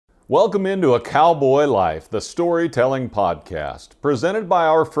Welcome into A Cowboy Life, the storytelling podcast, presented by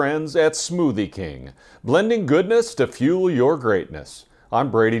our friends at Smoothie King, blending goodness to fuel your greatness. I'm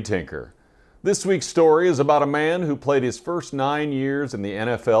Brady Tinker. This week's story is about a man who played his first 9 years in the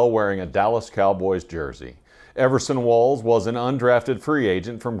NFL wearing a Dallas Cowboys jersey. Everson Walls was an undrafted free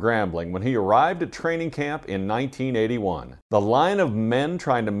agent from Grambling when he arrived at training camp in 1981. The line of men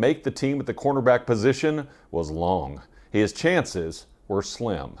trying to make the team at the cornerback position was long. His chances were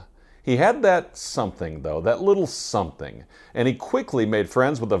slim. He had that something, though, that little something, and he quickly made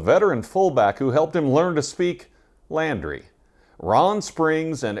friends with a veteran fullback who helped him learn to speak Landry. Ron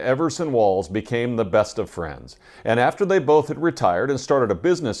Springs and Everson Walls became the best of friends, and after they both had retired and started a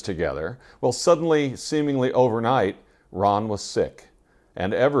business together, well, suddenly, seemingly overnight, Ron was sick,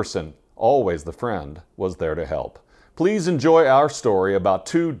 and Everson, always the friend, was there to help. Please enjoy our story about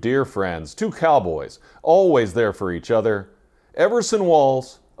two dear friends, two cowboys, always there for each other. Everson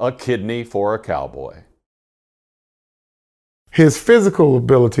Walls, a kidney for a cowboy. His physical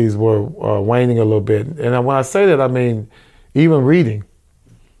abilities were waning a little bit. And when I say that, I mean, even reading.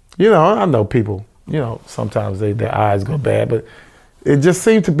 I know people, sometimes their eyes go bad, but it just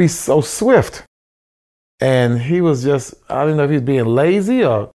seemed to be so swift. And he was just, I don't know if he was being lazy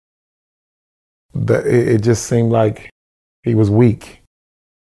or it just seemed like he was weak.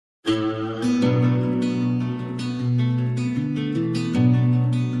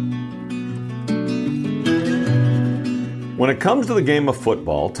 When it comes to the game of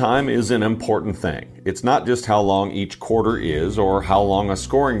football, time is an important thing. It's not just how long each quarter is or how long a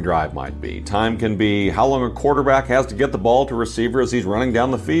scoring drive might be. Time can be how long a quarterback has to get the ball to receiver as he's running down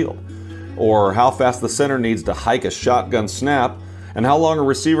the field, or how fast the center needs to hike a shotgun snap, and how long a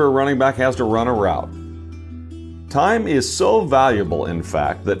receiver or running back has to run a route. Time is so valuable, in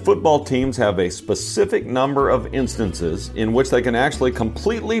fact, that football teams have a specific number of instances in which they can actually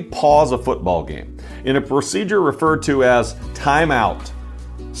completely pause a football game in a procedure referred to as timeout.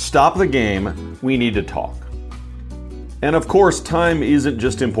 Stop the game, we need to talk. And of course, time isn't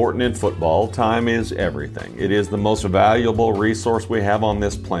just important in football, time is everything. It is the most valuable resource we have on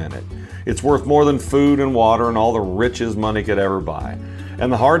this planet. It's worth more than food and water and all the riches money could ever buy. And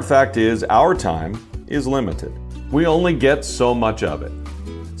the hard fact is, our time is limited. We only get so much of it.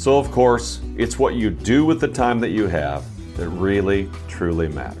 So of course, it's what you do with the time that you have that really, truly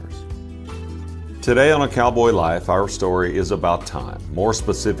matters. Today on A Cowboy Life, our story is about time. More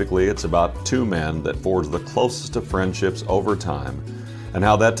specifically, it's about two men that forged the closest of friendships over time, and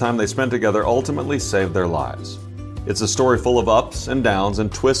how that time they spent together ultimately saved their lives. It's a story full of ups and downs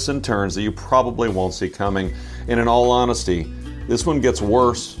and twists and turns that you probably won't see coming, and in all honesty, this one gets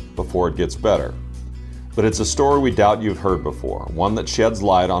worse before it gets better. But it's a story we doubt you've heard before, one that sheds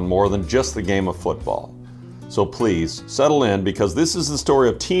light on more than just the game of football. So please, settle in, because this is the story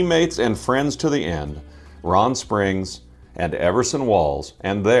of teammates and friends to the end, Ron Springs and Everson Walls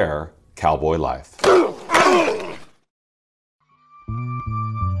and their Cowboy Life.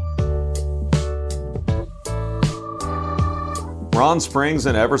 Ron Springs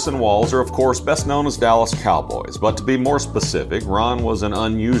and Everson Walls are, of course, best known as Dallas Cowboys, but to be more specific, Ron was an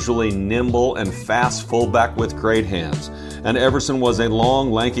unusually nimble and fast fullback with great hands, and Everson was a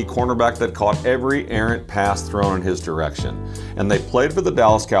long, lanky cornerback that caught every errant pass thrown in his direction. And they played for the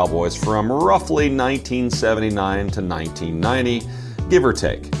Dallas Cowboys from roughly 1979 to 1990, give or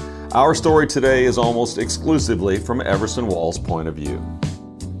take. Our story today is almost exclusively from Everson Walls' point of view.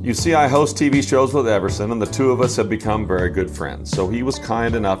 You see, I host TV shows with Everson, and the two of us have become very good friends. So he was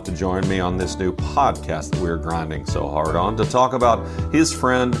kind enough to join me on this new podcast that we're grinding so hard on to talk about his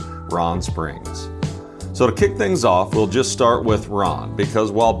friend, Ron Springs. So to kick things off, we'll just start with Ron,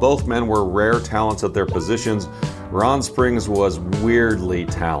 because while both men were rare talents at their positions, Ron Springs was weirdly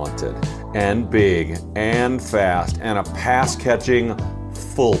talented and big and fast and a pass-catching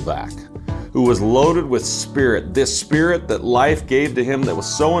fullback who was loaded with spirit, this spirit that life gave to him that was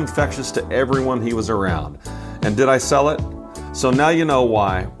so infectious to everyone he was around. And did I sell it? So now you know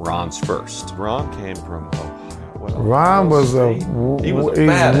why Ron's first. Ron came from Ohio. Ron was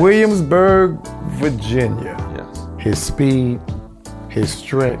Williamsburg, Virginia. Yes. His speed, his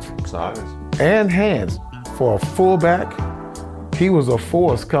strength, Size, and hands. For a fullback, he was a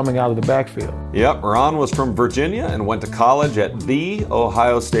force coming out of the backfield. Yep, Ron was from Virginia and went to college at The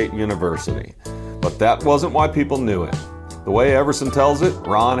Ohio State University. But that wasn't why people knew him. The way Everson tells it,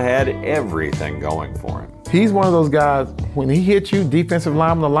 Ron had everything going for him. He's one of those guys, when he hit you, defensive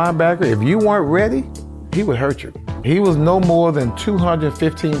lineman or linebacker, if you weren't ready, he would hurt you. He was no more than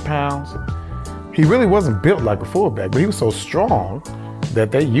 215 pounds. He really wasn't built like a fullback, but he was so strong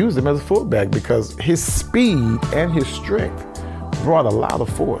that they used him as a fullback because his speed and his strength brought a lot of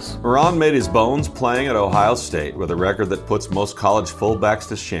force. Ron made his bones playing at Ohio State with a record that puts most college fullbacks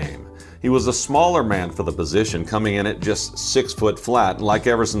to shame. He was a smaller man for the position, coming in at just 6 foot flat, and like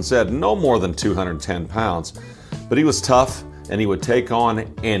Everson said, no more than 210 pounds. But he was tough, and he would take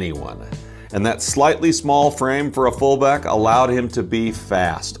on anyone. And that slightly small frame for a fullback allowed him to be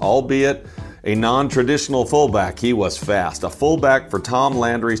fast, albeit a non-traditional fullback. He was fast, a fullback for Tom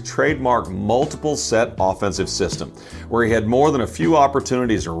Landry's trademark multiple set offensive system, where he had more than a few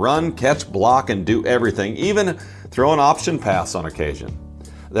opportunities to run, catch, block, and do everything, even throw an option pass on occasion.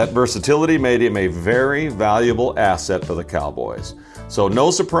 That versatility made him a very valuable asset for the Cowboys. So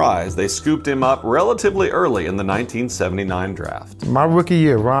no surprise, they scooped him up relatively early in the 1979 draft. My rookie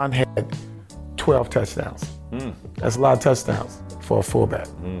year, Ron had 12 touchdowns. That's a lot of touchdowns for a fullback.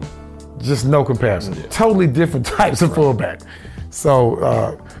 Just no comparison. Yeah. Totally different types of fullback.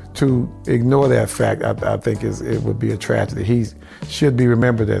 So to ignore that fact, I think it would be a tragedy. He should be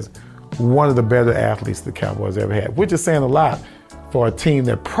remembered as one of the better athletes the Cowboys ever had, which is saying a lot for a team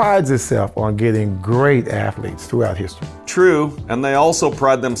that prides itself on getting great athletes throughout history. True, and they also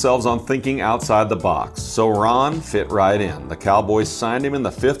pride themselves on thinking outside the box. So Ron fit right in. The Cowboys signed him in the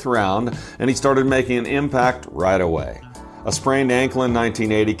 5th round, and he started making an impact right away. A sprained ankle in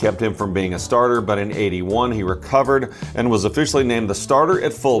 1980 kept him from being a starter, but in 81 he recovered and was officially named the starter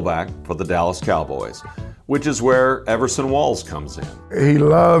at fullback for the Dallas Cowboys, which is where Everson Walls comes in. He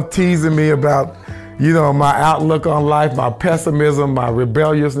loved teasing me about my outlook on life, my pessimism, my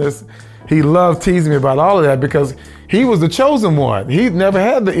rebelliousness. He loved teasing me about all of that because he was the chosen one. He never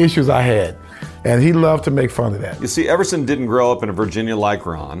had the issues I had, and he loved to make fun of that. You see, Everson didn't grow up in Virginia like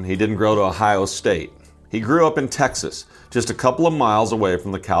Ron. He didn't grow to Ohio State. He grew up in Texas, just a couple of miles away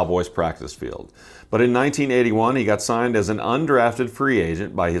from the Cowboys practice field. But in 1981, he got signed as an undrafted free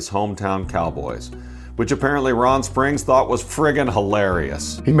agent by his hometown Cowboys, which apparently Ron Springs thought was friggin'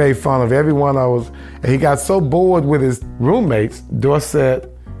 hilarious. He made fun of everyone and he got so bored with his roommates, Dorsett,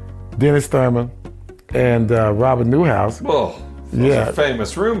 Dennis Thurman, and Robert Newhouse. Whoa, those are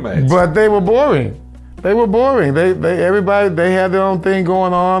famous roommates. But they were boring. They were boring. They had their own thing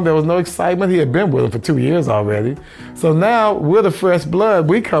going on. There was no excitement. He had been with them for 2 years already. So now, we're the fresh blood.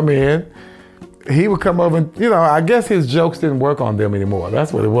 We come in. He would come over and, I guess his jokes didn't work on them anymore.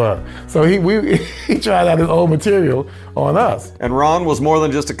 That's what it was. So he tried out his old material on us. And Ron was more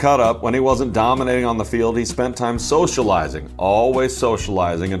than just a cut-up. When he wasn't dominating on the field, he spent time socializing, always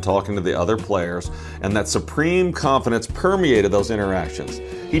socializing and talking to the other players. And that supreme confidence permeated those interactions.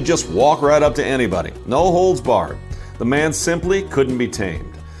 He'd just walk right up to anybody, no holds barred. The man simply couldn't be tamed.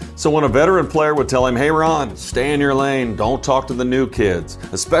 So when a veteran player would tell him, "Hey Ron, stay in your lane, don't talk to the new kids,"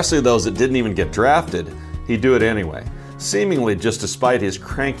 especially those that didn't even get drafted, he'd do it anyway, seemingly just despite his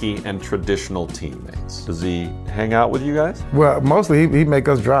cranky and traditional teammates. Does he hang out with you guys? Well, mostly he'd make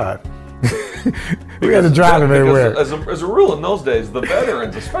us drive. We had to drive him everywhere. As a rule in those days, the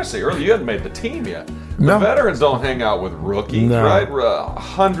veterans, especially early, you hadn't made the team yet. The veterans don't hang out with rookies, right?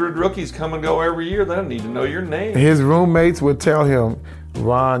 100 rookies come and go every year. They don't need to know your name. His roommates would tell him,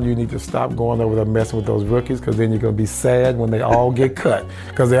 "Ron, you need to stop going over there messing with those rookies because then you're going to be sad when they all get cut."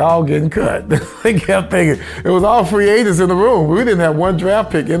 Because they're all getting cut. They kept thinking it was all free agents in the room. We didn't have one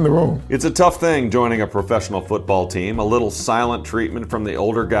draft pick in the room. It's a tough thing joining a professional football team. A little silent treatment from the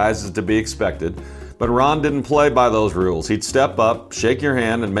older guys is to be expected. But Ron didn't play by those rules. He'd step up, shake your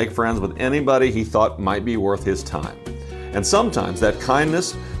hand, and make friends with anybody he thought might be worth his time. And sometimes that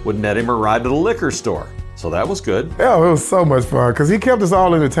kindness would net him a ride to the liquor store. So that was good. Yeah, it was so much fun because he kept us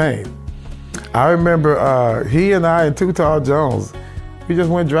all entertained. I remember he and I and Too Tall Jones, we just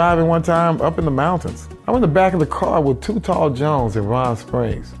went driving one time up in the mountains. I went in the back of the car with Too Tall Jones in Ron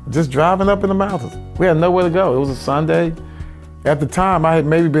Springs, just driving up in the mountains. We had nowhere to go. It was a Sunday. At the time, I had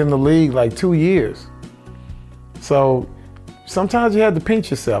maybe been in the league like 2 years. So sometimes you had to pinch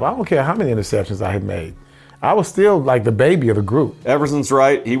yourself. I don't care how many interceptions I had made. I was still like the baby of the group. Everson's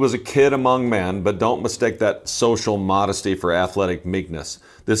right. He was a kid among men, but don't mistake that social modesty for athletic meekness.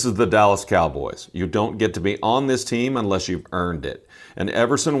 This is the Dallas Cowboys. You don't get to be on this team unless you've earned it. And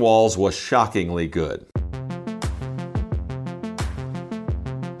Everson Walls was shockingly good.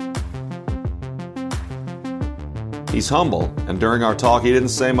 He's humble, and during our talk, he didn't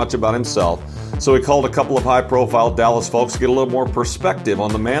say much about himself. So he called a couple of high-profile Dallas folks to get a little more perspective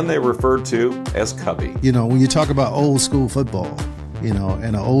on the man they referred to as Cubby. When you talk about old school football, and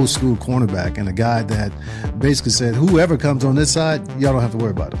an old school cornerback and a guy that basically said, whoever comes on this side, y'all don't have to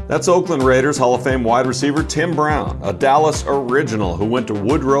worry about it. That's Oakland Raiders Hall of Fame wide receiver Tim Brown, a Dallas original who went to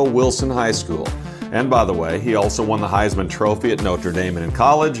Woodrow Wilson High School. And by the way, he also won the Heisman Trophy at Notre Dame and in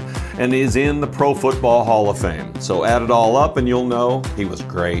college, and is in the Pro Football Hall of Fame. So add it all up and you'll know he was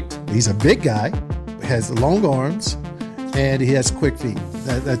great. He's a big guy, has long arms, and he has quick feet.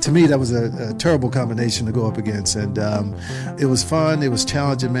 To me, that was a terrible combination to go up against. And it was fun. It was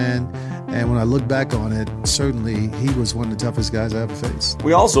challenging, man. And when I look back on it, certainly he was one of the toughest guys I ever faced.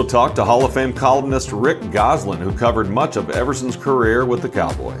 We also talked to Hall of Fame columnist Rick Goslin, who covered much of Everson's career with the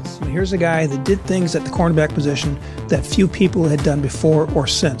Cowboys. Here's a guy that did things at the cornerback position that few people had done before or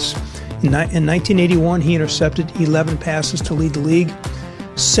since. In 1981, he intercepted 11 passes to lead the league.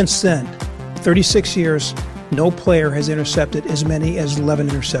 Since then, 36 years, no player has intercepted as many as 11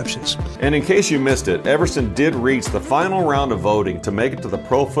 interceptions. And in case you missed it, Everson did reach the final round of voting to make it to the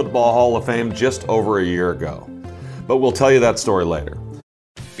Pro Football Hall of Fame just over a year ago. But we'll tell you that story later.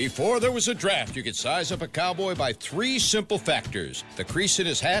 Before there was a draft, you could size up a cowboy by 3 simple factors: the crease in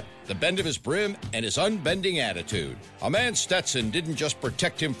his hat, the bend of his brim, and his unbending attitude. A man Stetson didn't just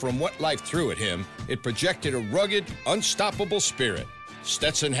protect him from what life threw at him, it projected a rugged, unstoppable spirit.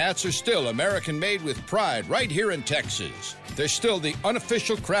 Stetson hats are still American-made with pride right here in Texas. They're still the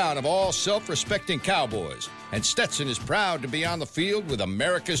unofficial crown of all self-respecting cowboys, and Stetson is proud to be on the field with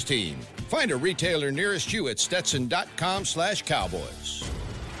America's team. Find a retailer nearest you at stetson.com/cowboys.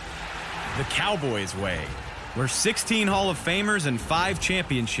 The Cowboys way, where 16 Hall of Famers and 5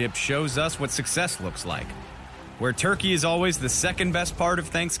 championships shows us what success looks like. Where turkey is always the second best part of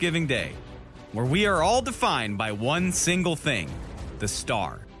Thanksgiving Day. Where we are all defined by one single thing: the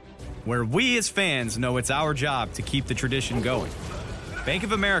star. Where we as fans know it's our job to keep the tradition going. Bank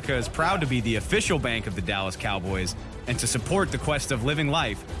of America is proud to be the official bank of the Dallas Cowboys and to support the quest of living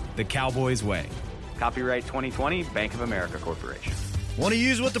life the Cowboys way. Copyright 2020, Bank of America Corporation. Want to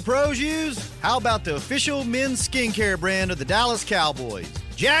use what the pros use? How about the official men's skincare brand of the Dallas Cowboys,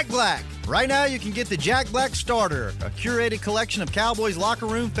 Jack Black? Right now, you can get the Jack Black Starter, a curated collection of Cowboys locker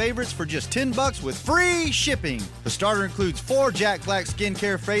room favorites for just $10 with free shipping. The starter includes 4 Jack Black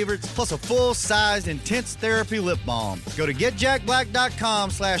skincare favorites, plus a full-sized intense therapy lip balm. Go to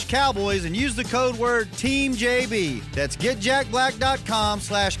getjackblack.com/cowboys and use the code word TEAMJB. That's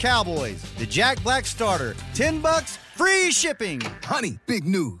getjackblack.com/cowboys. The Jack Black Starter, $10, free shipping. Honey, big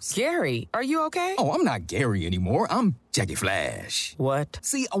news. Gary, are you okay? Oh, I'm not Gary anymore. I'm Jackie Flash. What?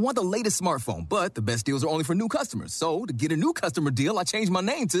 See, I want the latest smartphone, but the best deals are only for new customers. So, to get a new customer deal, I changed my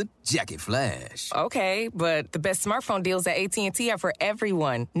name to Jackie Flash. Okay, but the best smartphone deals at AT&T are for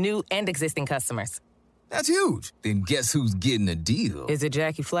everyone, new and existing customers. That's huge. Then guess who's getting a deal? Is it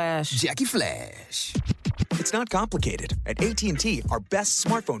Jackie Flash? Jackie Flash. It's not complicated. At AT&T, our best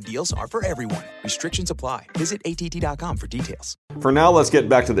smartphone deals are for everyone. Restrictions apply. Visit att.com for details. For now, let's get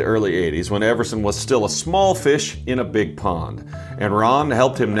back to the early 80s when Everson was still a small fish in a big pond. And Ron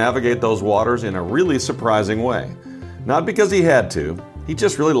helped him navigate those waters in a really surprising way. Not because he had to, he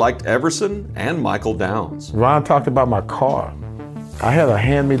just really liked Everson and Michael Downs. Ron talked about my car. I had a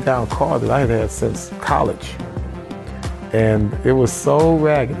hand-me-down car that I had had since college. And it was so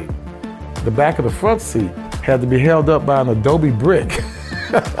raggedy. The back of the front seat had to be held up by an adobe brick.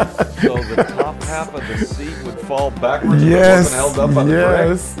 So the top half of the seat would fall backwards yes, and it wasn't held up by the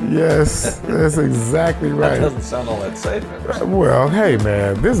brick? Yes, that's exactly right. That doesn't sound all that safe. Well, hey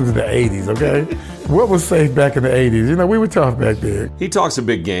man, this was the 80s, okay? What was safe back in the 80s? You know, we were tough back then. He talks a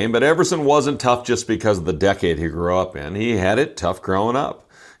big game, but Everson wasn't tough just because of the decade he grew up in. He had it tough growing up.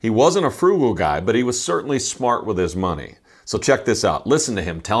 He wasn't a frugal guy, but he was certainly smart with his money. So check this out. Listen to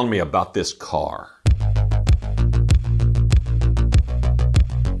him telling me about this car.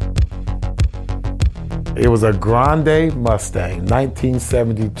 It was a Grande Mustang,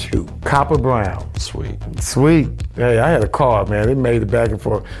 1972, copper brown. Sweet. Hey, I had a car, man. It made it back and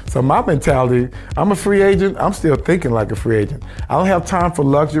forth. So my mentality, I'm a free agent. I'm still thinking like a free agent. I don't have time for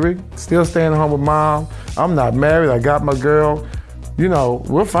luxury. Still staying home with mom. I'm not married. I got my girl. You know,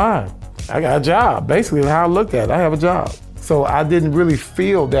 we're fine. I got a job. Basically, how I looked at it, I have a job. So I didn't really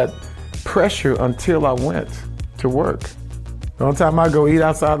feel that pressure until I went to work. The only time I go eat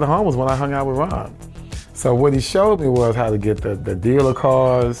outside the home was when I hung out with Ron. So what he showed me was how to get the dealer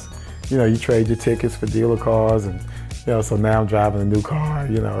cars. You know, you trade your tickets for dealer cars, and you know, so now I'm driving a new car.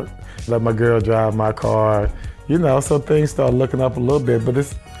 You know, let my girl drive my car. You know, so things start looking up a little bit, but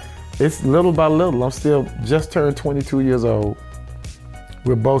it's little by little. I'm still just turned 22 years old.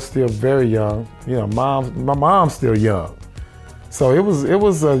 We're both still very young. You know, my mom's still young. So it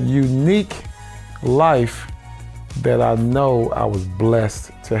was a unique life that I know I was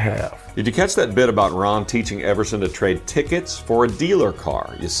blessed to have. Did you catch that bit about Ron teaching Everson to trade tickets for a dealer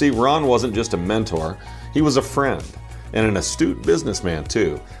car? You see, Ron wasn't just a mentor, he was a friend. and an astute businessman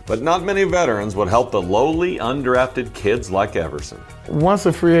too. But not many veterans would help the lowly, undrafted kids like Everson. Once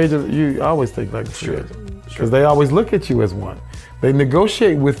a free agent, you always think like a free agent. Because they always look at you as one. They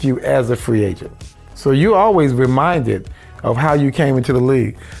negotiate with you as a free agent. So you're always reminded of how you came into the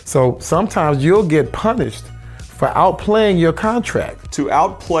league. So sometimes you'll get punished for outplaying your contract. To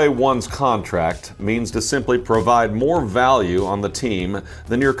outplay one's contract means to simply provide more value on the team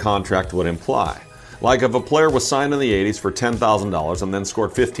than your contract would imply. Like if a player was signed in the 80s for $10,000 and then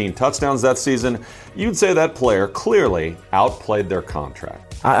scored 15 touchdowns that season, you'd say that player clearly outplayed their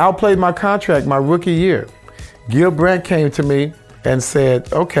contract. I outplayed my contract my rookie year. Gil Brandt came to me and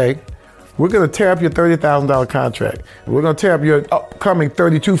said, okay, we're going to tear up your $30,000 contract. We're going to tear up your upcoming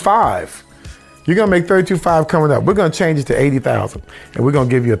 $32,500. You're going to make $32,500 coming up. We're going to change it to $80,000, and we're going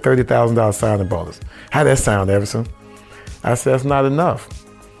to give you a $30,000 signing bonus. How'd that sound, Everson? I said, that's not enough.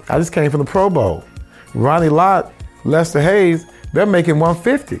 I just came from the Pro Bowl. Ronnie Lott, Lester Hayes, they're making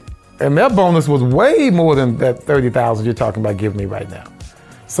 $150,000. And their bonus was way more than that $30,000 you're talking about giving me right now.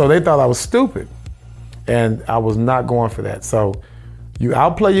 So they thought I was stupid, and I was not going for that. So you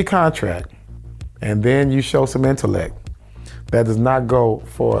outplay your contract, and then you show some intellect. That does not go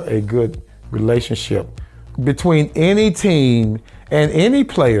for a good relationship between any team and any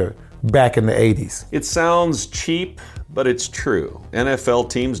player back in the 80s. It sounds cheap, but it's true. NFL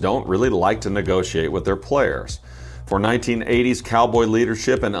teams don't really like to negotiate with their players. For 1980s Cowboy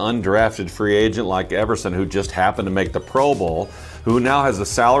leadership, an undrafted free agent like Everson, who just happened to make the Pro Bowl, who now has a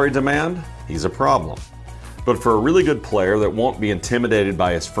salary demand, he's a problem. But for a really good player that won't be intimidated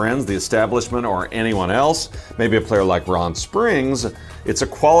by his friends, the establishment, or anyone else, maybe a player like Ron Springs, it's a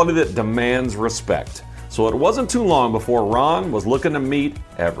quality that demands respect. So it wasn't too long before Ron was looking to meet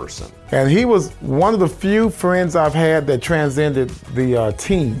Everson. And he was one of the few friends I've had that transcended the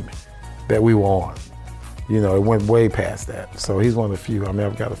team that we were on. You know, it went way past that. So he's one of the few. I mean,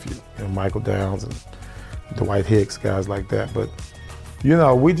 I've got a few. You know, Michael Downs and Dwight Hicks, guys like that. But, you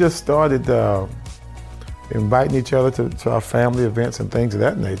know, we just started inviting each other to our family events and things of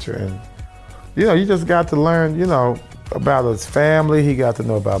that nature. And, you know, you just got to learn, you know, about his family. He got to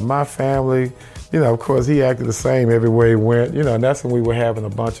know about my family. You know, of course, he acted the same everywhere he went. You know, and that's when we were having a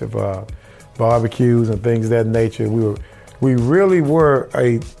bunch of barbecues and things of that nature. We really were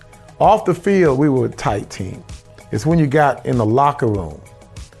off the field, we were a tight team. It's when you got in the locker room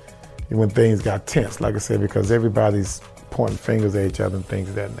and when things got tense, like I said, because everybody's pointing fingers at each other and things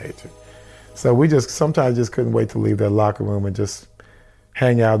of that nature. So we sometimes just couldn't wait to leave that locker room and just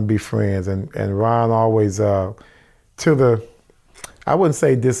hang out and be friends. And Ron always, I wouldn't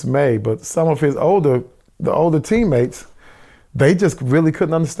say dismay, but some of the older teammates, they just really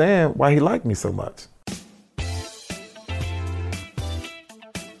couldn't understand why he liked me so much.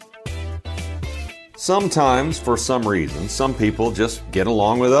 Sometimes, for some reason, some people just get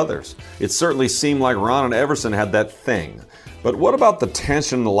along with others. It certainly seemed like Ron and Everson had that thing. But what about the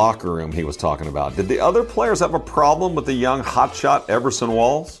tension in the locker room he was talking about? Did the other players have a problem with the young hotshot Everson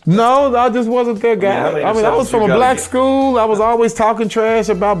Walls? No, I just wasn't their guy. I mean, I was from a black school. I was always talking trash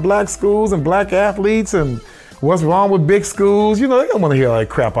about black schools and black athletes and what's wrong with big schools. You know, they don't want to hear that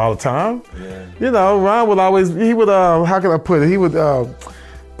crap all the time. Yeah. You know, Ron would always, how can I put it? He would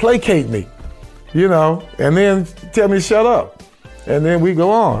placate me, you know, and then tell me to shut up. And then we go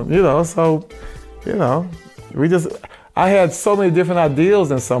on, you know. So, you know, I had so many different ideals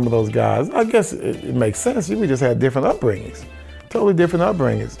than some of those guys. I guess it makes sense. We just had different upbringings, totally different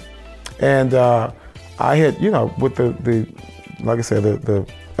upbringings. And I had, you know, with the like I said, the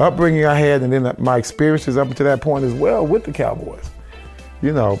upbringing I had and then my experiences up to that point as well with the Cowboys.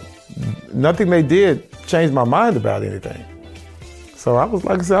 You know, nothing they did changed my mind about anything. So I was,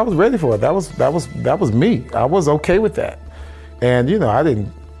 like I said, I was ready for it. That was me. I was okay with that. And, you know,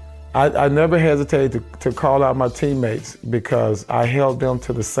 I never hesitated to call out my teammates because I held them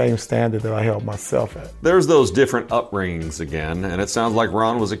to the same standard that I held myself at. There's those different upbringings again, and it sounds like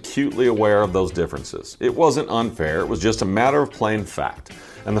Ron was acutely aware of those differences. It wasn't unfair, it was just a matter of plain fact.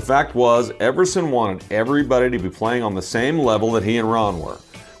 And the fact was, Everson wanted everybody to be playing on the same level that he and Ron were,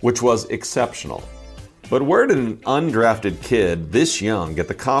 which was exceptional. But where did an undrafted kid this young get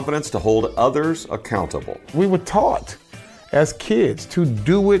the confidence to hold others accountable? We were taught as kids to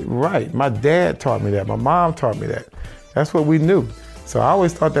do it right. My dad taught me that. My mom taught me that. That's what we knew. So I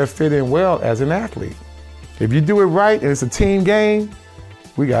always thought that fit in well as an athlete. If you do it right and it's a team game,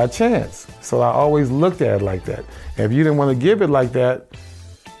 we got a chance. So I always looked at it like that. And if you didn't want to give it like that,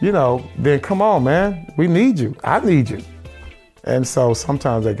 you know, then come on, man. We need you. I need you. And so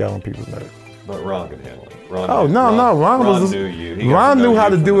sometimes that got on people's nerves. But Ron could handle it. Ron knew you. Ron knew how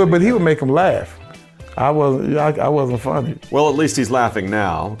to do it, but he would make them laugh. I wasn't funny. Well, at least he's laughing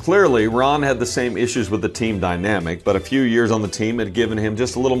now. Clearly, Ron had the same issues with the team dynamic, but a few years on the team had given him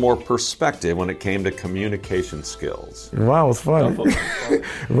just a little more perspective when it came to communication skills. Ron was funny.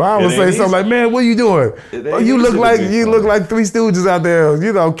 Ron would say something like, "Man, what are you doing? You look like Three Stooges out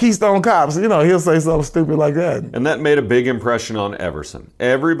there, Keystone Cops." He'll say something stupid like that. And that made a big impression on Everson.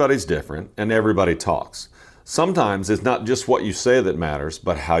 Everybody's different, and everybody talks. Sometimes it's not just what you say that matters,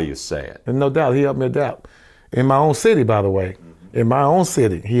 but how you say it. And no doubt, he helped me adapt. In my own city, by the way. In my own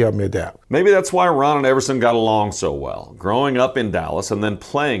city, he helped me adapt. Maybe that's why Ron and Everson got along so well. Growing up in Dallas and then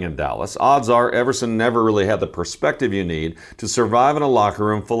playing in Dallas, odds are Everson never really had the perspective you need to survive in a locker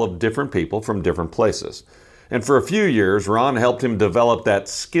room full of different people from different places. And for a few years, Ron helped him develop that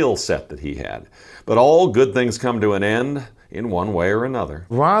skill set that he had. But all good things come to an end in one way or another.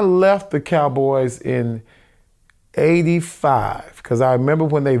 Ron left the Cowboys in 85, because I remember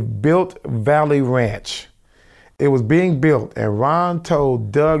when they built Valley Ranch. It was being built, and Ron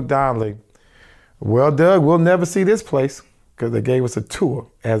told Doug Donnelly, "Well, Doug, we'll never see this place," because they gave us a tour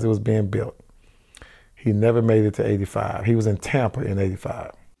as it was being built. He never made it to 85. He was in Tampa in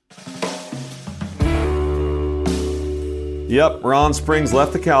 85. Yep, Ron Springs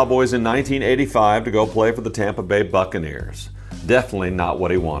left the Cowboys in 1985 to go play for the Tampa Bay Buccaneers. Definitely not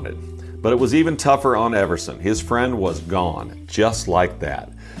what he wanted. But it was even tougher on Everson. His friend was gone, just like that.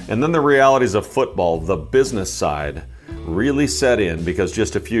 And then the realities of football, the business side, really set in because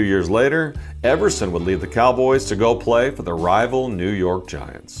just a few years later, Everson would leave the Cowboys to go play for the rival New York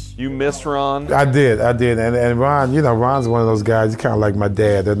Giants. You miss Ron? I did. And Ron, Ron's one of those guys, he's kind of like my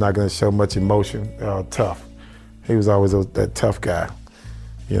dad. They're not going to show much emotion, tough. He was always that tough guy.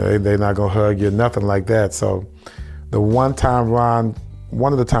 They're not going to hug you, nothing like that. So one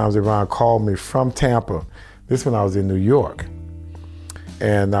of the times that Ron called me from Tampa, this when I was in New York,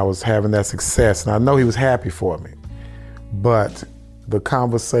 and I was having that success, and I know he was happy for me, but the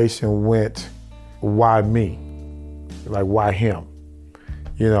conversation went, why me? Like, why him?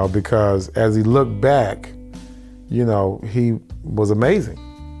 Because as he looked back, he was amazing.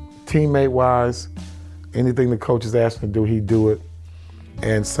 Teammate-wise, anything the coaches asked him to do, he'd do it.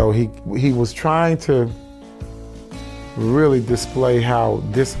 And so he was trying to really display how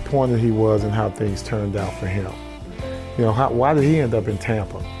disappointed he was and how things turned out for him. Why did he end up in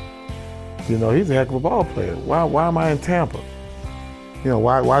Tampa? He's a heck of a ball player. Why am I in Tampa?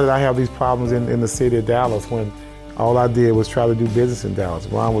 Why did I have these problems in the city of Dallas when all I did was try to do business in Dallas?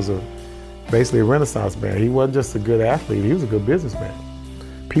 Ron was basically a Renaissance man. He wasn't just a good athlete, he was a good businessman.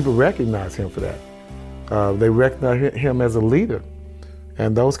 People recognized him for that. They recognized him as a leader.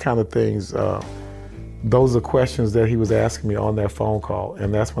 And those kind of things, those are questions that he was asking me on that phone call,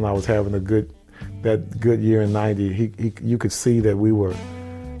 and that's when I was having that good year in '90. You could see that we were,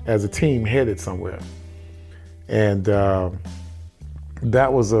 as a team, headed somewhere, and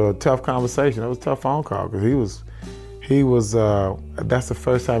that was a tough conversation. That was a tough phone call because he was. That's the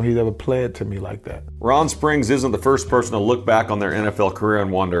first time he'd ever played to me like that. Ron Springs isn't the first person to look back on their NFL career and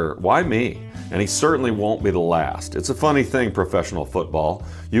wonder, why me? And he certainly won't be the last. It's a funny thing, professional football.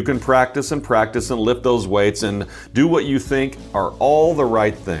 You can practice and lift those weights and do what you think are all the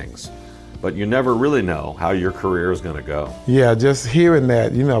right things. But you never really know how your career is going to go. Yeah, just hearing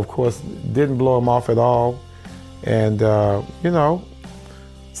that, of course, didn't blow him off at all. And,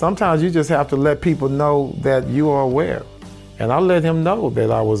 sometimes you just have to let people know that you are aware. And I let him know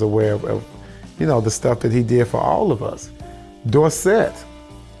that I was aware of the stuff that he did for all of us. Dorsett,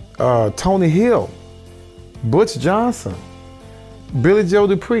 Tony Hill, Butch Johnson, Billy Joe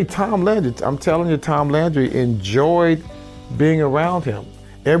Dupree, Tom Landry. I'm telling you, Tom Landry enjoyed being around him.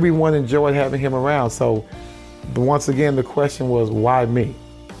 Everyone enjoyed having him around. So once again, the question was, why me?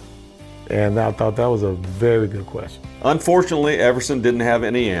 And I thought that was a very good question. Unfortunately, Everson didn't have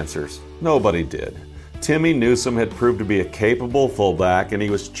any answers. Nobody did. Timmy Newsome had proved to be a capable fullback, and he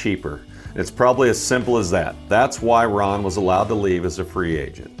was cheaper. It's probably as simple as that. That's why Ron was allowed to leave as a free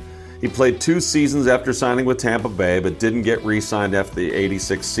agent. He played 2 seasons after signing with Tampa Bay, but didn't get re-signed after the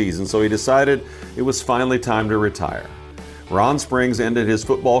 '86 season, so he decided it was finally time to retire. Ron Springs ended his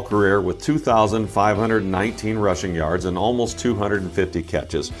football career with 2,519 rushing yards and almost 250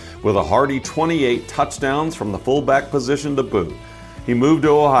 catches, with a hearty 28 touchdowns from the fullback position to boot. He moved to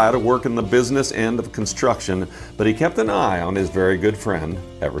Ohio to work in the business end of construction, but he kept an eye on his very good friend,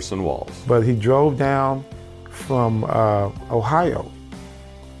 Everson Walls. But he drove down from Ohio,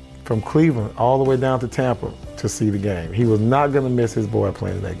 from Cleveland, all the way down to Tampa to see the game. He was not going to miss his boy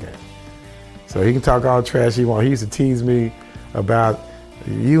playing in that game. So he can talk all the trash he wants. He used to tease me about,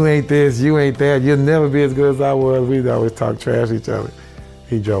 you ain't this, you ain't that, you'll never be as good as I was. We'd always talk trash to each other.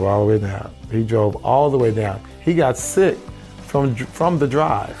 He drove all the way down. He drove all the way down. He got sick from the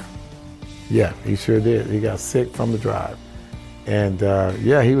drive. Yeah, he sure did. He got sick from the drive. And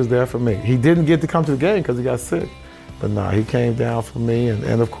he was there for me. He didn't get to come to the game because he got sick. But no, he came down for me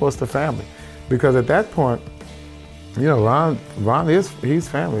and of course the family. Because at that point, you know, Ron he's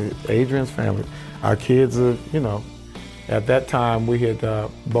family, Adrian's family. Our kids are, you know, at that time we had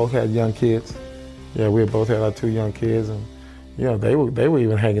both had young kids. Yeah, we had both had our 2 young kids, and you know, they were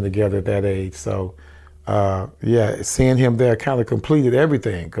even hanging together at that age. So seeing him there kind of completed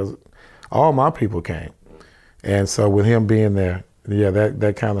everything because all my people came. And so with him being there,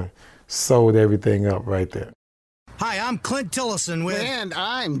 that kind of sewed everything up right there. Hi, I'm Clint Tillison with... And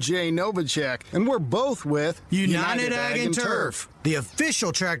I'm Jay Novacek, and we're both with... United Ag and Turf, the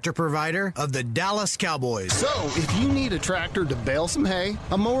official tractor provider of the Dallas Cowboys. So, if you need a tractor to bale some hay,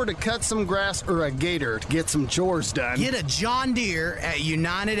 a mower to cut some grass, or a gator to get some chores done... Get a John Deere at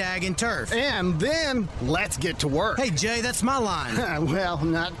United Ag and Turf. And then, let's get to work. Hey, Jay, that's my line. Well,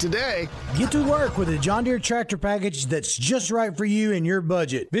 not today. Get to work with a John Deere tractor package that's just right for you and your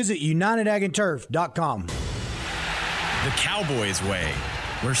budget. Visit UnitedAgAndTurf.com. The Cowboys way,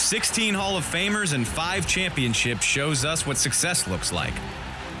 where 16 Hall of Famers and 5 championships shows us what success looks like.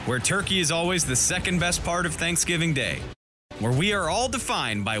 Where turkey is always the second best part of Thanksgiving Day. Where we are all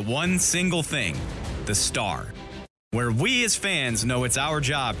defined by one single thing, the star. Where we as fans know it's our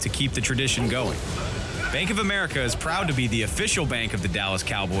job to keep the tradition going. Bank of America is proud to be the official bank of the Dallas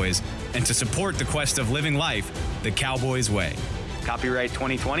Cowboys and to support the quest of living life the Cowboys way. Copyright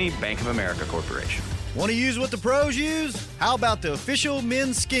 2020, Bank of America Corporation. Want to use what the pros use? How about the official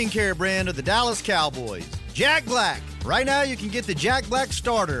men's skincare brand of the Dallas Cowboys? Jack Black. Right now you can get the Jack Black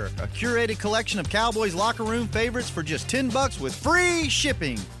Starter, a curated collection of Cowboys locker room favorites for just $10 with free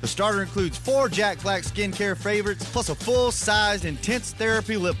shipping. The starter includes 4 Jack Black skincare favorites plus a full-sized intense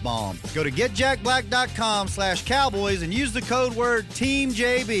therapy lip balm. Go to getjackblack.com/Cowboys and use the code word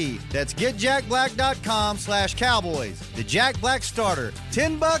TEAMJB. That's getjackblack.com/Cowboys. The Jack Black Starter,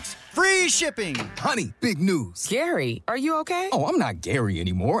 $10, free shipping. Honey, big news. Gary, are you okay? Oh, I'm not Gary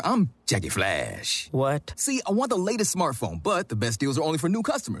anymore. I'm Jackie Flash. What? See, I want the latest smartphone, but the best deals are only for new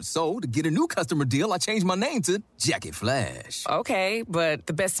customers. So, to get a new customer deal, I changed my name to Jackie Flash. Okay, but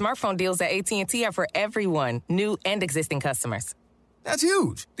the best smartphone deals at AT&T are for everyone, new and existing customers. That's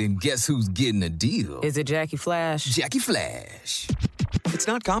huge. Then guess who's getting a deal? Is it Jackie Flash? Jackie Flash. It's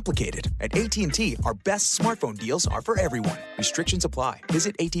not complicated. At AT&T, our best smartphone deals are for everyone. Restrictions apply.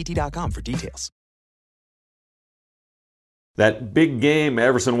 Visit att.com for details. That big game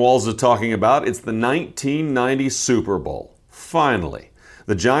Everson Walls is talking about, it's the 1990 Super Bowl. Finally,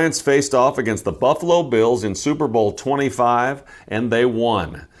 the Giants faced off against the Buffalo Bills in Super Bowl 25, and they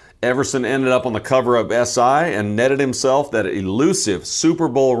won. Everson ended up on the cover of SI and netted himself that elusive Super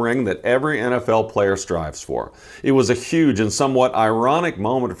Bowl ring that every NFL player strives for. It was a huge and somewhat ironic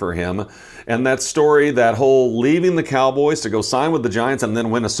moment for him, and that story, that whole leaving the Cowboys to go sign with the Giants and then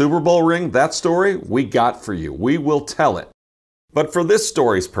win a Super Bowl ring, that story we got for you. We will tell it. But for this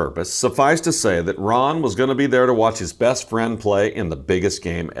story's purpose, suffice to say that Ron was going to be there to watch his best friend play in the biggest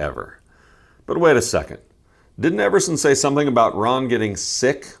game ever. But wait a second. Didn't Everson say something about Ron getting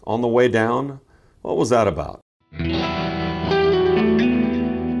sick on the way down? What was that about?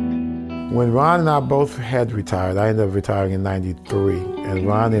 When Ron and I both had retired, I ended up retiring in '93, and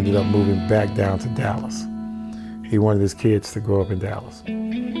Ron ended up moving back down to Dallas. He wanted his kids to grow up in Dallas.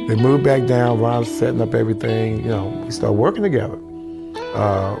 They moved back down, Ron's setting up everything, we started working together.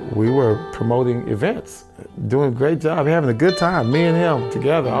 We were promoting events, doing a great job, having a good time, me and him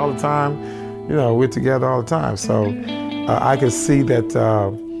together all the time. We're together all the time. So I could see that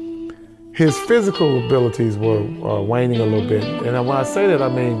his physical abilities were waning a little bit. And when I say that, I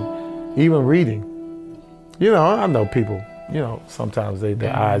mean, even reading. I know people, sometimes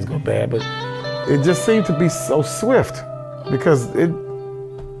their eyes go bad, but it just seemed to be so swift because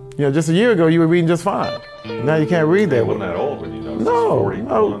just a year ago you were reading just fine. Now you can't read that. You wasn't that old when you noticed. No,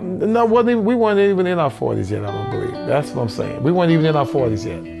 we weren't even in our 40s yet, I don't believe. That's what I'm saying. We weren't even in our 40s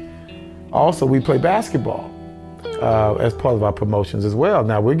yet. Also, we play basketball as part of our promotions as well.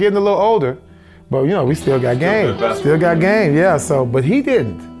 Now, we're getting a little older, but, we still got game. Still got game, yeah. So, but he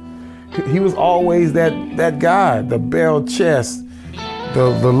didn't. He was always that guy, the bell chest, the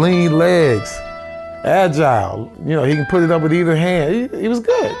lean legs, agile. He can put it up with either hand. He was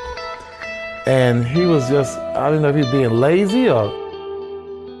good. And he was just, I don't know if he was being lazy or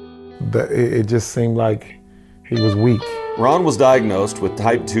it just seemed like he was weak. Ron was diagnosed with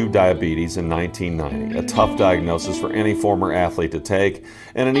type 2 diabetes in 1990, a tough diagnosis for any former athlete to take,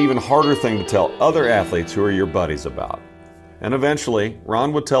 and an even harder thing to tell other athletes who are your buddies about. And eventually,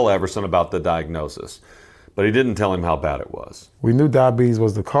 Ron would tell Everson about the diagnosis, but he didn't tell him how bad it was. We knew diabetes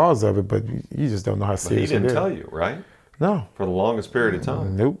was the cause of it, but you just don't know how serious it is. But he didn't tell you, right? No. For the longest period of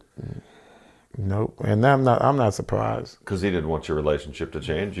time. Nope. And I'm not surprised. Because he didn't want your relationship to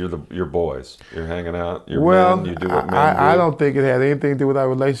change. You're boys. You're hanging out. You're men. You do what men do. I don't think it had anything to do with our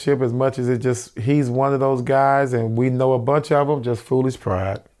relationship as much as it just, he's one of those guys, and we know a bunch of them, just foolish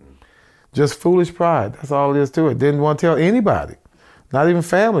pride. Just foolish pride. That's all it is to it. Didn't want to tell anybody. Not even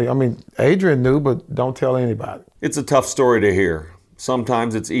family. I mean, Adrian knew, but don't tell anybody. It's a tough story to hear.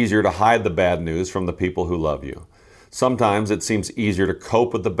 Sometimes it's easier to hide the bad news from the people who love you. Sometimes it seems easier to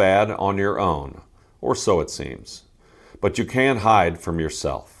cope with the bad on your own, or so it seems. But you can't hide from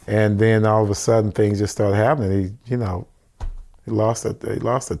yourself. And then all of a sudden things just started happening. He lost a toe.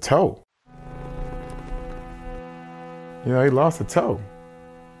 He lost a toe.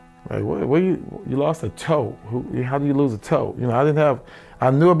 Like, what you lost a toe? How do you lose a toe? I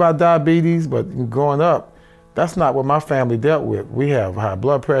knew about diabetes, but growing up, that's not what my family dealt with. We have high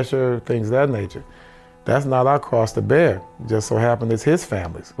blood pressure, things of that nature. That's not our cross to bear. Just so happened it's his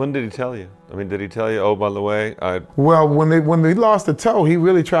family's. When did he tell you? I mean, did he tell you, oh, by the way, Well, when they lost the toe, he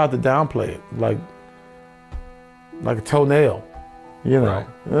really tried to downplay it, like a toenail, Right.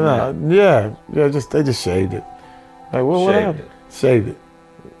 Yeah, they just shaved it. Like, what happened? Shaved it.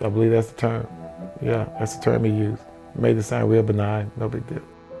 I believe that's the term. Yeah, that's the term he used. Made it sound real benign, no big deal.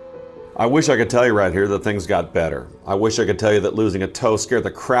 I wish I could tell you right here that things got better. I wish I could tell you that losing a toe scared the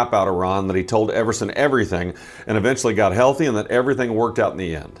crap out of Ron, that he told Everson everything and eventually got healthy, and that everything worked out in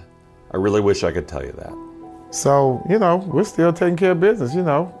the end. I really wish I could tell you that. So, we're still taking care of business,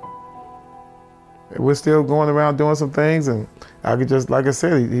 We're still going around doing some things, and I could just, like I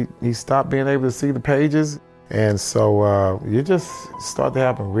said, he stopped being able to see the pages. And so it just started to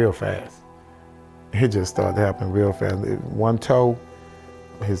happen real fast. It just started to happen real fast. One toe,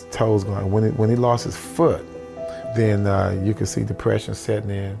 his toe's going. When he lost his foot, then you could see depression setting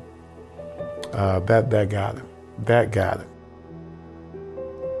in. That got him. That got him.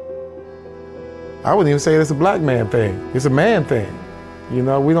 I wouldn't even say it's a black man thing. It's a man thing. We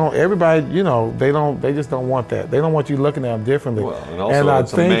don't, everybody, they just don't want that. They don't want you looking at them differently. Well, and also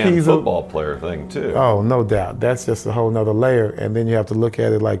it's a man football player thing too. Oh, no doubt. That's just a whole nother layer. And then you have to look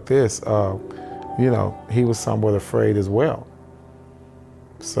at it like this. He was somewhat afraid as well.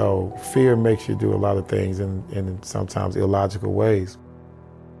 So fear makes you do a lot of things in sometimes illogical ways.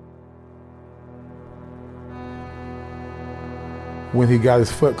 When he got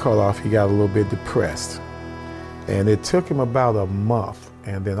his foot cut off, he got a little bit depressed. And it took him about a month.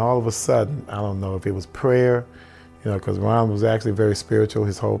 And then all of a sudden, I don't know if it was prayer, because Ron was actually very spiritual,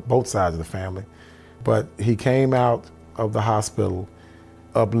 both sides of the family. But he came out of the hospital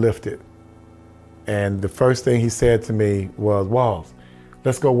uplifted. And the first thing he said to me was, Walls,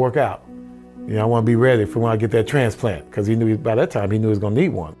 let's go work out. I want to be ready for when I get that transplant, because he knew by that time he knew he was going to need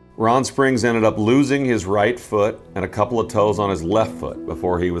one. Ron Springs ended up losing his right foot and a couple of toes on his left foot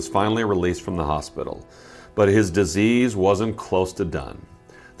before he was finally released from the hospital. But his disease wasn't close to done.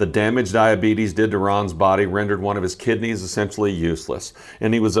 The damage diabetes did to Ron's body rendered one of his kidneys essentially useless,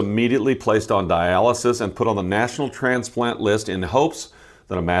 and he was immediately placed on dialysis and put on the national transplant list in hopes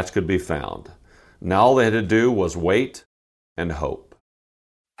that a match could be found. Now all they had to do was wait and hope.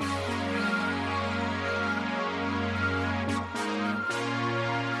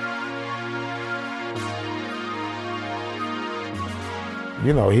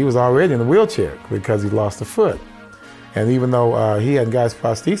 He was already in a wheelchair because he lost a foot. And even though he hadn't got his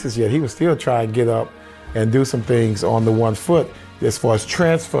prosthesis yet, he was still trying to get up and do some things on the one foot as far as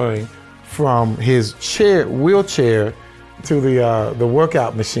transferring from his wheelchair to the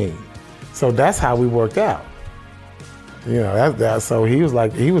workout machine. So that's how we worked out. So he was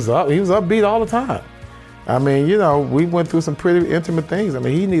upbeat all the time. I mean, we went through some pretty intimate things. I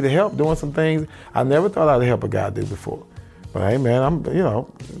mean, he needed help doing some things I never thought I'd help a guy do before. But hey, man,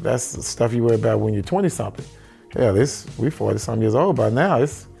 that's the stuff you worry about when you're 20-something. Yeah, we 40-some years old by now. I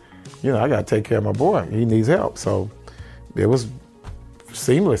got to take care of my boy. He needs help. So it was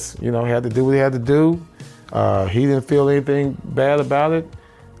seamless. He had to do what he had to do. He didn't feel anything bad about it.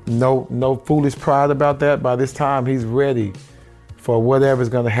 No foolish pride about that. By this time, he's ready for whatever's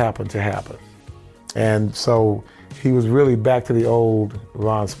going to happen. And so he was really back to the old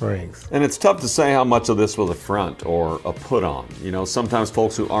Ron Springs. And it's tough to say how much of this was a front or a put on. Sometimes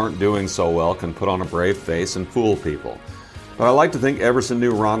folks who aren't doing so well can put on a brave face and fool people. But I like to think Everson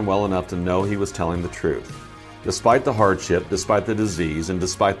knew Ron well enough to know he was telling the truth. Despite the hardship, despite the disease, and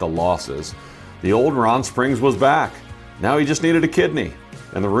despite the losses, the old Ron Springs was back. Now he just needed a kidney.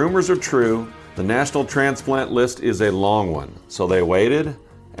 And the rumors are true. The national transplant list is a long one, so they waited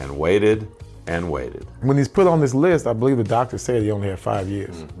and waited and waited. When he's put on this list, I believe the doctor said he only had 5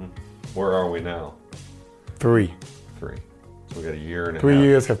 years. Mm-hmm. Where are we now? 3. So we got a year and a half. 3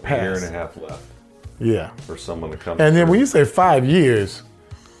 years have passed. A year and a half left. Yeah. For someone to come And then through. when you say 5 years,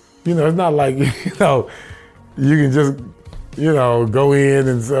 it's not like, you can just, go in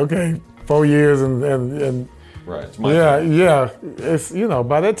and say, okay, 4 years and right. It's my turn. Yeah. It's,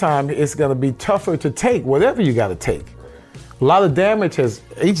 by that time, it's going to be tougher to take whatever you got to take. A lot of damage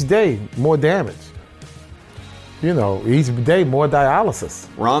each day, more damage. Each day, more dialysis.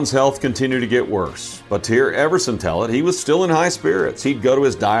 Ron's health continued to get worse, but to hear Everson tell it, he was still in high spirits. He'd go to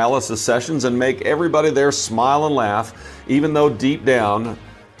his dialysis sessions and make everybody there smile and laugh, even though deep down,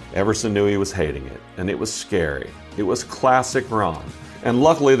 Everson knew he was hating it, and it was scary. It was classic Ron. And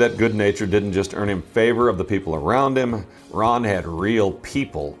luckily, that good nature didn't just earn him favor of the people around him. Ron had real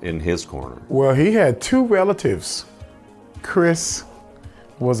people in his corner. Well, he had 2 relatives. Chris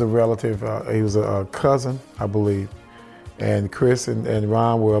was a relative. He was a cousin, I believe. And Chris and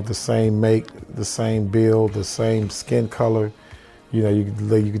Ron were of the same make, the same build, the same skin color. You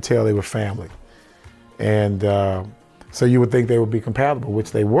could tell they were family. And so you would think they would be compatible,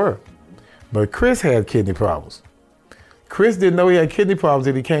 which they were. But Chris had kidney problems. Chris didn't know he had kidney problems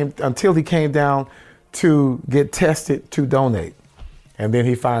until he came down to get tested to donate. And then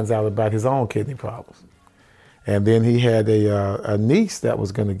he finds out about his own kidney problems. And then he had a niece that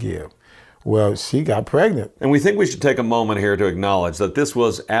was going to give. Well, she got pregnant. And we think we should take a moment here to acknowledge that this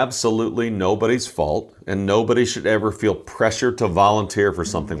was absolutely nobody's fault, and nobody should ever feel pressure to volunteer for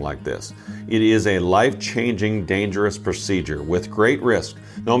something like this. It is a life-changing, dangerous procedure with great risk,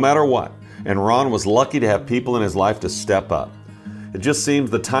 no matter what. And Ron was lucky to have people in his life to step up. It just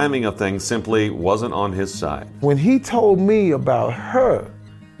seems the timing of things simply wasn't on his side. When he told me about her,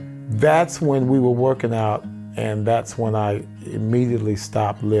 that's when we were working out, and that's when I immediately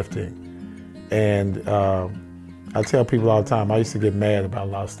stopped lifting. And I tell people all the time, I used to get mad about a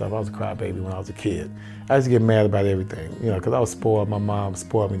lot of stuff. I was a crybaby when I was a kid. I used to get mad about everything, because I was spoiled. My mom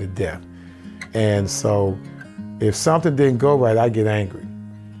spoiled me to death. And so if something didn't go right, I'd get angry.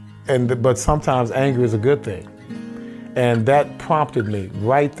 But sometimes anger is a good thing. And that prompted me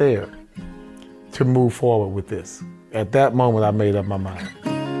right there to move forward with this. At that moment, I made up my mind.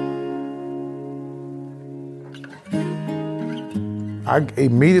 I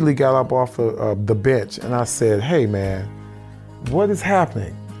immediately got up off the bench and I said, hey man, what is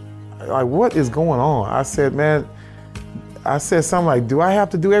happening? Like, what is going on? I said something like, do I have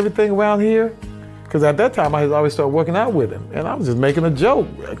to do everything around here? Because at that time I had already started working out with him and I was just making a joke,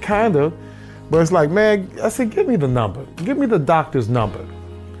 kind of. But it's like, man, I said, give me the number. Give me the doctor's number.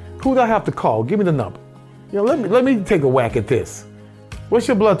 Who do I have to call? Give me the number. Let me take a whack at this. What's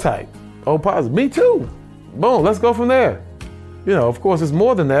your blood type? Oh, positive. Me too. Boom, let's go from there. Of course, it's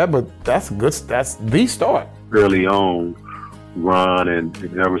more than that, but that's the start. Early on, Ron and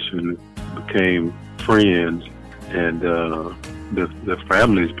Everson became friends, and the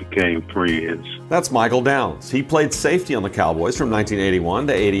families became friends. That's Michael Downs. He played safety on the Cowboys from 1981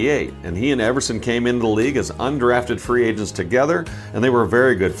 to 88, and he and Everson came into the league as undrafted free agents together, and they were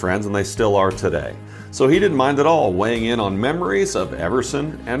very good friends, and they still are today. So he didn't mind at all weighing in on memories of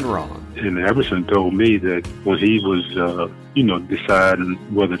Everson and Ron. And Everson told me that when he was, deciding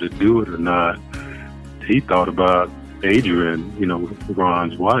whether to do it or not, he thought about Adrian,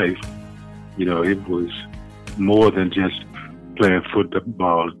 Ron's wife. It was more than just playing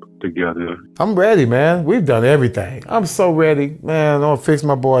football together. I'm ready, man. We've done everything. I'm so ready. Man, I'm going to fix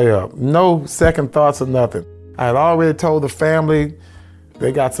my boy up. No second thoughts or nothing. I had already told the family.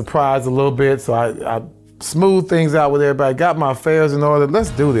 They got surprised a little bit, so I smoothed things out with everybody, got my affairs in order.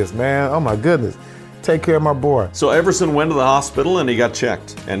 Let's do this, man. Oh, my goodness. Take care of my boy. So Everson went to the hospital and he got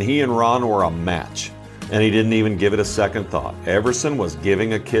checked, and he and Ron were a match, and he didn't even give it a second thought. Everson was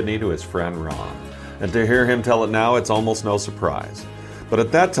giving a kidney to his friend Ron, and to hear him tell it now, it's almost no surprise. But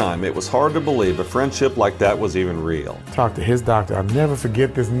at that time, it was hard to believe a friendship like that was even real. Talked to his doctor. I'll never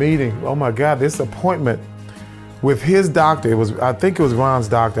forget this meeting. Oh, my God, this appointment with his doctor. I think it was Ron's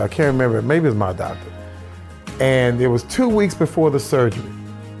doctor. I can't remember. Maybe it was my doctor. And it was 2 weeks before the surgery.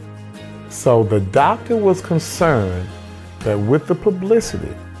 So the doctor was concerned that with the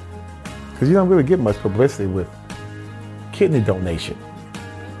publicity, because you don't really get much publicity with kidney donation,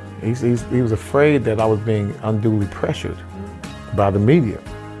 he was afraid that I was being unduly pressured by the media,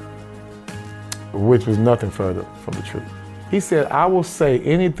 which was nothing further from the truth. He said, I will say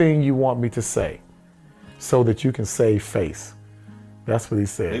anything you want me to say so that you can save face. That's what he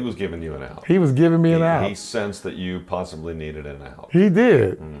said. He was giving you an out. He was giving me an out. He sensed that you possibly needed an out. He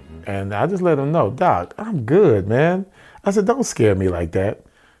did. Mm-hmm. And I just let him know, Doc, I'm good, man. I said, don't scare me like that.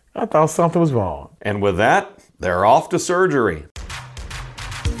 I thought something was wrong. And with that, they're off to surgery.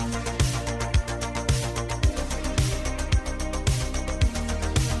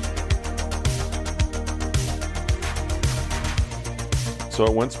 So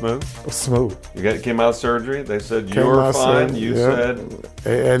it went smooth? Smooth. You came out of surgery, they said you were fine, you said...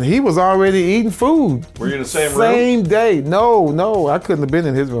 And he was already eating food. Were you in the same room? Same day. No, I couldn't have been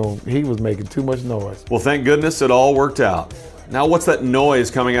in his room. He was making too much noise. Well, thank goodness it all worked out. Now what's that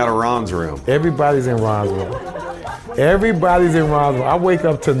noise coming out of Ron's room? Everybody's in Ron's room. Everybody's in Ron's room. I wake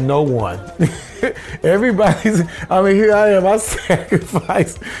up to no one. Here I am. I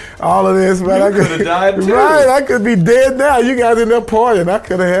sacrificed all of this, man. You could have died too. Right, I could be dead now. You guys in there partying. I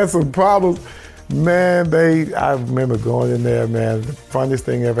could have had some problems. Man, I remember going in there, man. The funniest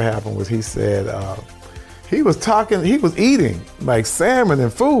thing ever happened was he said, he was eating like salmon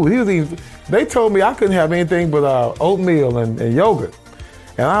and food. He was eating. They told me I couldn't have anything but oatmeal and yogurt.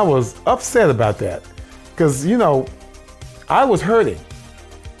 And I was upset about that because, I was hurting.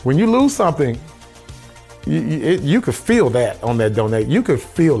 When you lose something, you could feel that on that donate. You could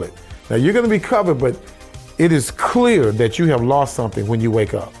feel it. Now, you're going to be covered, but it is clear that you have lost something when you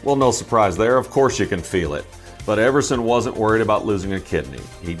wake up. Well, no surprise there. Of course you can feel it. But Everson wasn't worried about losing a kidney.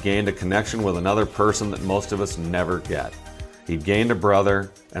 He'd gained a connection with another person that most of us never get. He'd gained a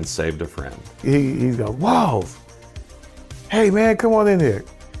brother and saved a friend. He's going, Walls, hey, man, come on in here.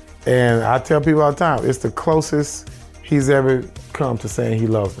 And I tell people all the time, it's the closest he's ever come to saying he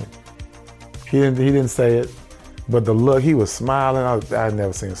loves me. He didn't say it, but the look, he was smiling. I'd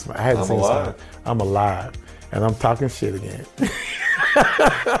never seen him smile. I hadn't seen him smile. I'm alive, and I'm talking shit again.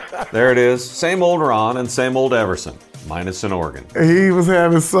 There it is. Same old Ron and same old Everson, minus an organ. He was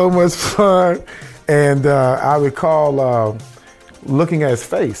having so much fun, and I recall looking at his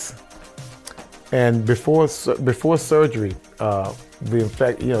face. And before surgery, you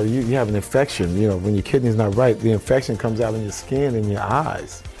have an infection. When your kidney's not right, the infection comes out in your skin and your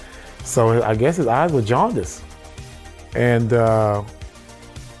eyes. So I guess his eyes were jaundiced, and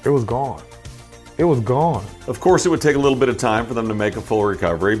it was gone. It was gone. Of course, it would take a little bit of time for them to make a full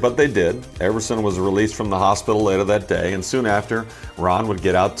recovery, but they did. Everson was released from the hospital later that day, and soon after, Ron would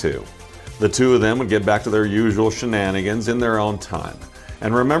get out too. The two of them would get back to their usual shenanigans in their own time.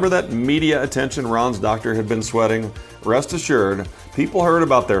 And remember that media attention Ron's doctor had been sweating? Rest assured, people heard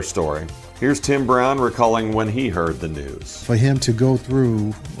about their story. Here's Tim Brown recalling when he heard the news. For him to go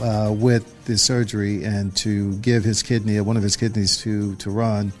through with the surgery and to give his kidney, one of his kidneys to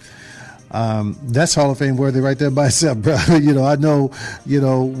Ron, that's Hall of Fame worthy right there by itself, bro. I know,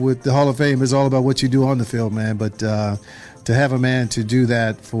 with the Hall of Fame, it's all about what you do on the field, man. But to have a man to do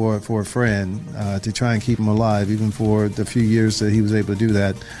that for a friend, to try and keep him alive, even for the few years that he was able to do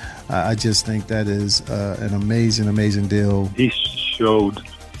that, I just think that is an amazing, amazing deal. He showed,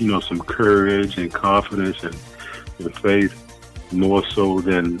 some courage and confidence and faith more so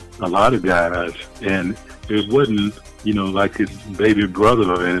than a lot of guys. And it wasn't, like his baby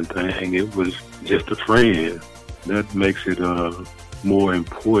brother or anything. It was just a friend. That makes it more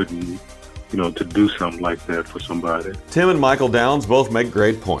important, to do something like that for somebody. Tim and Michael Downs both make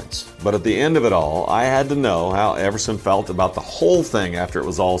great points. But at the end of it all, I had to know how Everson felt about the whole thing after it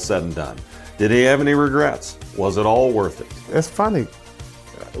was all said and done. Did he have any regrets? Was it all worth it? It's funny.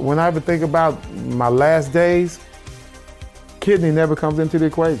 When I ever think about my last days, kidney never comes into the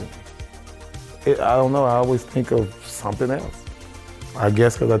equation. I don't know. I always think of something else. I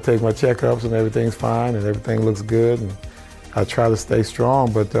guess because I take my checkups and everything's fine and everything looks good, and I try to stay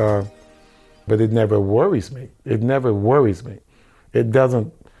strong, but it never worries me. It never worries me. It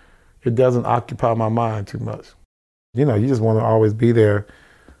doesn't occupy my mind too much. You just want to always be there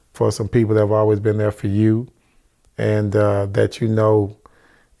for some people that have always been there for you, and that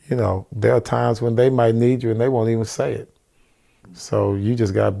there are times when they might need you and they won't even say it. So you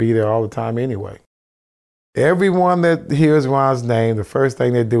just got to be there all the time anyway. Everyone that hears Ron's name, the first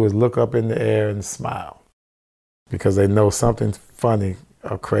thing they do is look up in the air and smile because they know something funny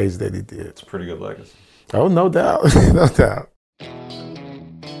or crazy that he did. It's a pretty good legacy. Oh, no doubt. No doubt.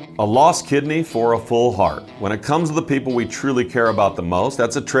 A lost kidney for a full heart. When it comes to the people we truly care about the most,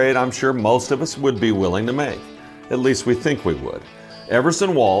 that's a trade I'm sure most of us would be willing to make. At least we think we would.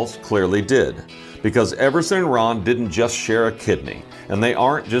 Everson Walls clearly did. Because Everson and Ron didn't just share a kidney, and they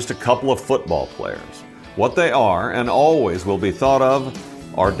aren't just a couple of football players. What they are, and always will be thought of,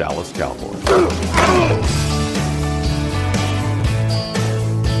 are Dallas Cowboys.